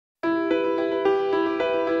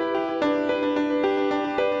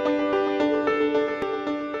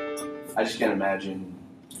I just can't imagine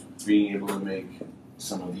being able to make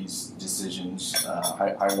some of these decisions,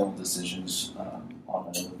 high level decisions on my own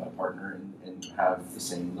with my partner, and have the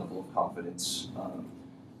same level of confidence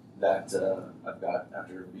that I've got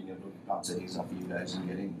after being able to bounce ideas off of you guys and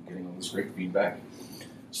getting all this great feedback.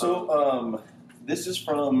 So this is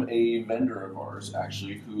from a vendor of ours,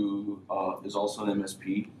 actually, who is also an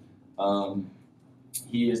MSP.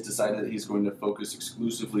 He has decided that he's going to focus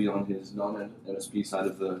exclusively on his non-MSP side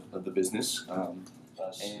of the business.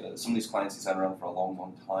 And some of these clients he's had around for a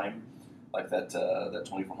long time, like that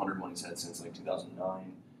 2400 one he's had since like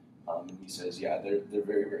 2009. And he says, yeah, they're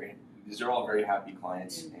very, these are all very happy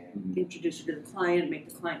clients. And introduce you to the client, make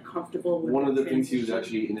the client comfortable with one of the transition. things he was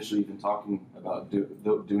actually initially even talking about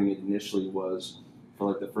doing it initially was for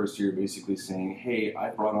like the first year, basically saying, hey, I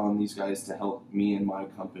brought on these guys to help me and my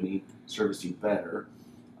company service you better.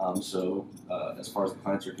 So as far as the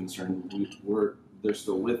clients are concerned, they're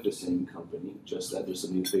still with the same company, just that there's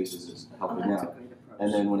some new faces helping out.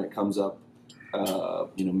 And then when it comes up,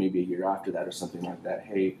 maybe a year after that or something like that,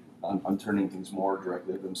 hey, I'm turning things more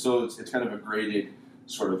directly to them. So it's kind of a graded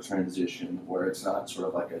sort of transition where it's not sort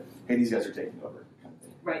of like a, hey, these guys are taking over kind of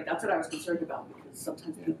thing. Right, that's what I was concerned about, because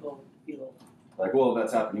sometimes people feel like, well, if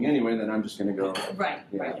that's happening anyway, then I'm just going to go. Right.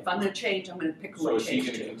 If I'm going to change, I'm going to pick So a is he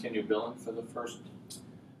change going to continue billing for the first?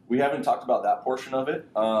 We haven't talked about that portion of it.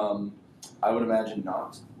 I would imagine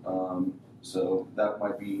not. So that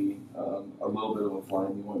might be a little bit of a fly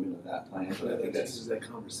in the ointment of that plan. But I think that's changes that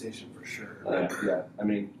conversation for sure. Yeah, I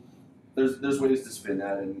mean, there's ways to spin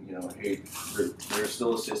that, and hey, they're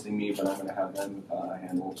still assisting me, but I'm going to have them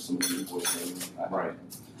handle some of the invoicing. Right.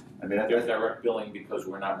 I mean, There's direct billing because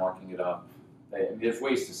we're not marking it up. There's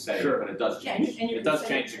ways to say it, but it does change. And It does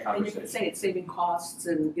change the And you can conversation. say it's saving costs,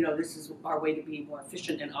 and this is our way to be more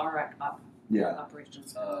efficient in our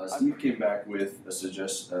operations. Steve came back with a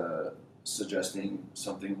suggesting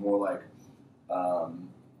something more like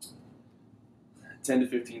 10 to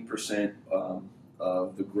 15%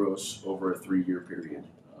 of the gross over a 3-year period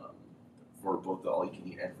for both the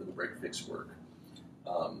all-you-can-eat and for the break-fix work.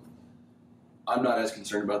 I'm not as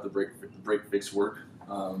concerned about the break-fix work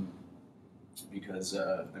because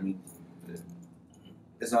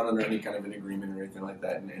it's not under any kind of an agreement or anything like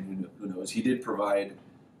that, and who knows? He did provide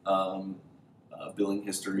billing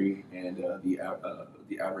history and the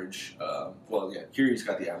average. Here he's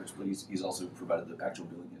got the average, but he's also provided the actual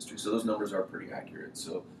billing history. So those numbers are pretty accurate.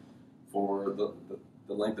 So for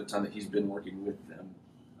the length of time that he's been working with them,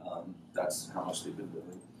 that's how much they've been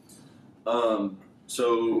billing.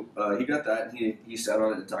 So he got that, and he sat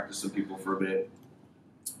on it and talked to some people for a bit,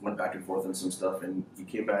 went back and forth on some stuff, and he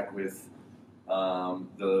came back with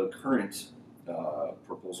the current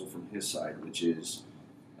proposal from his side, which is,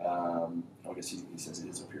 I guess he says it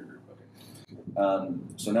is a peer group. Okay.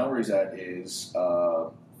 So now where he's at is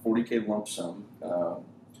 40K lump sum,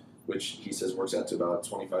 which he says works out to about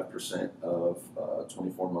 25% of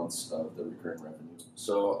 24 months of the recurring revenue.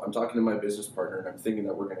 So I'm talking to my business partner, and I'm thinking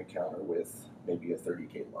that we're going to counter with maybe a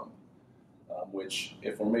 30K lump, which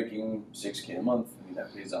if we're making 6K a month,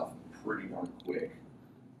 that pays off pretty darn quick.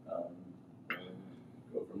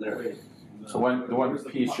 Go from there. So the one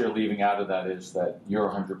piece you're leaving out of that is that you're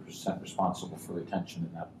 100% responsible for retention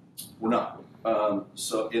in that. We're not.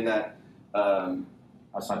 So in that,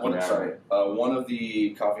 that's not one of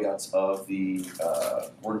the caveats of the,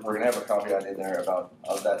 we're going to have a caveat in there about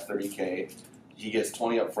of that 30K. He gets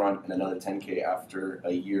 20 up front and another 10K after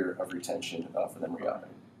a year of retention for them re-upping.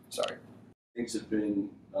 Sorry. Things have been,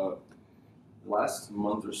 the last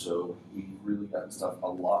month or so, we've really gotten stuff a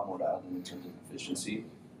lot more dialed in terms of efficiency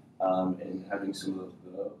and having some of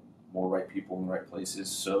the more right people in the right places.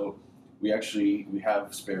 So we have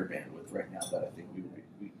spare bandwidth right now that I think we'd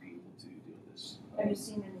be able to do this. Have you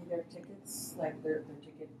seen any of their tickets, like their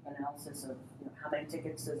ticket analysis of how many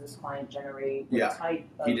tickets does this client generate? Yeah, type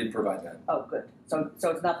of, he did provide that. Oh, good. So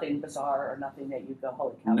it's nothing bizarre or nothing that you go,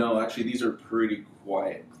 holy cow. No, actually, these are pretty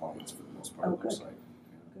quiet clients for the most part. Oh, it looks good. like.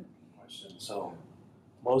 Good. Question. So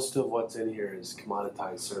most of what's in here is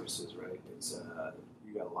commoditized services, right? It's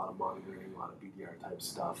you got a lot of monitoring, a lot of BDR type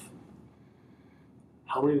stuff.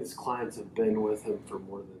 How many of these clients have been with him for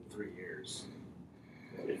more than 3 years?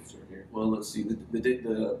 Well, let's see.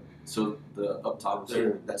 So the up top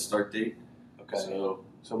there, that start date. Okay. So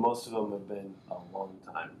most of them have been a long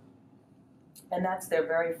time. And that's their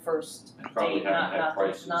very first date,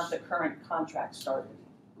 not the current contract started.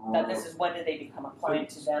 That this is when did they become a client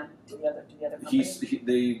to them, to the other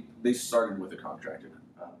company? They started with a contract.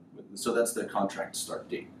 So that's the contract start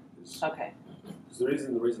date. Okay. So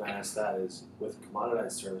the reason I asked that is with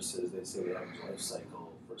commoditized services, they say the average life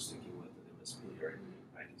cycle for sticking with an MSP or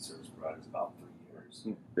any IT service provider's about 3 years.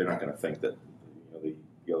 They're not going to think that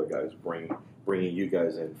the other guys bringing you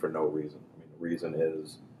guys in for no reason. I mean, the reason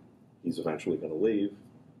is he's eventually going to leave,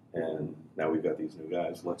 and now we've got these new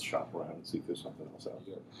guys. Let's shop around and see if there's something else out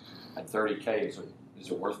there. At $30K, is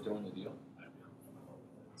it worth doing the deal?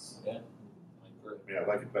 Yeah, I agree. I mean, I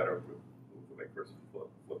like it better if we make Chris flip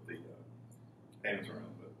the payments around,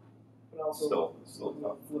 But also, still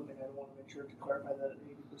tough. flipping, I want to make sure to clarify that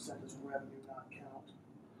 80% is revenue, not count.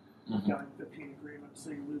 Mhm. Counting 15 agreements, so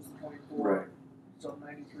you lose the 24. Right. So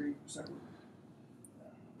 93%.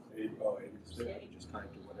 80% just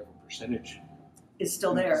tied to whatever percentage. It's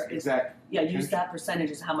still there. It's, Exactly. yeah, use that percentage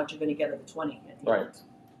is how much you're gonna get of the 20 at the Right. end.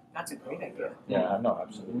 That's a great idea. Yeah, no,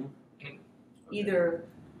 absolutely. Either,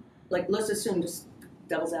 like, let's assume, just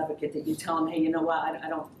devil's advocate, that you tell him, hey, you know what,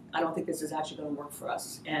 I don't think this is actually gonna work for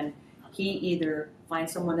us. And he either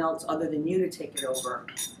finds someone else other than you to take it over,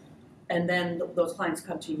 and then those clients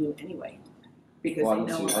come to you anyway. Because Well, I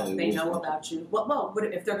don't see how they they know lose about you. Well, what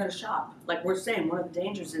if they're gonna shop? Like we're saying, one of the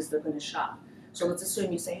dangers is they're gonna shop. So let's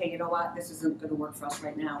assume you say, hey, you know what, this isn't gonna work for us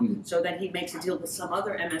right now. Mhm. So then he makes a deal with some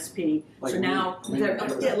other MSP. Like So now, me. they're,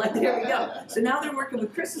 yeah, like, there we go. So now they're working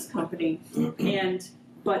with Chris's company,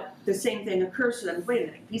 but the same thing occurs to them. Wait a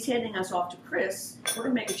minute, he's handing us off to Chris, we're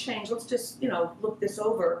gonna make a change, let's just, look this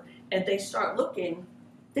over. And they start looking,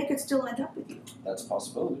 they could still end up with you. That's a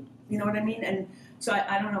possibility. You know what I mean? And so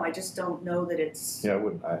I don't know, I just don't know that it's, Yeah, I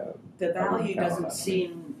wouldn't. the I wouldn't value count on doesn't that.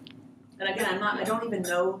 seem, and again, I don't even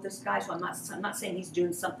know this guy, so I'm not saying he's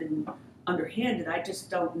doing something underhanded, I just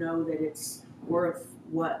don't know that it's worth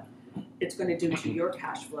what it's gonna do to your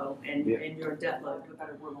cash flow and your debt load. No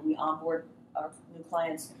matter when we onboard our new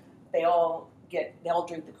clients, they all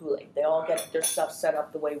drink the Kool-Aid, they all get their stuff set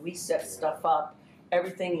up the way we set stuff up.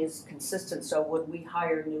 Everything is consistent, so when we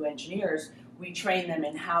hire new engineers, we train them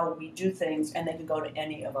in how we do things, and they can go to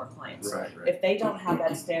any of our clients. Right. If they don't have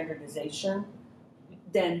that standardization,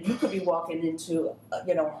 then you could be walking into,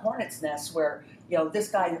 a hornet's nest where, this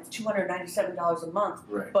guy is $297 a month,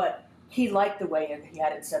 Right. but he liked the way he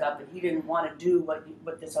had it set up, and he didn't want to do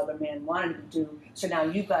what this other man wanted to do. So now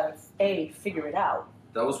you've got to A, figure it out,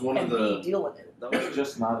 That was one and of B, the. deal with it. That There's was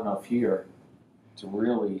just not enough here to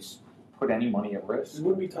really put any money at We risk.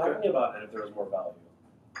 wouldn't be talking about it if there was more value.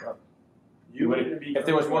 You would, if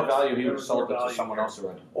there was more value, he would have sold it to someone else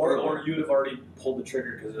already. Or you'd have already pulled the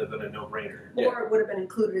trigger because it would have been a no-brainer. Yeah. Or it would have been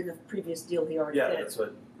included in the previous deal he already Yeah, did. that's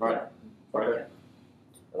what. Right. Okay.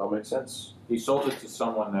 That all makes sense. He sold it to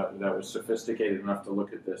someone that was sophisticated enough to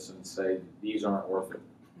look at this and say, these aren't worth it.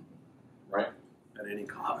 Right? At any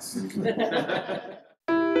cost. Yeah.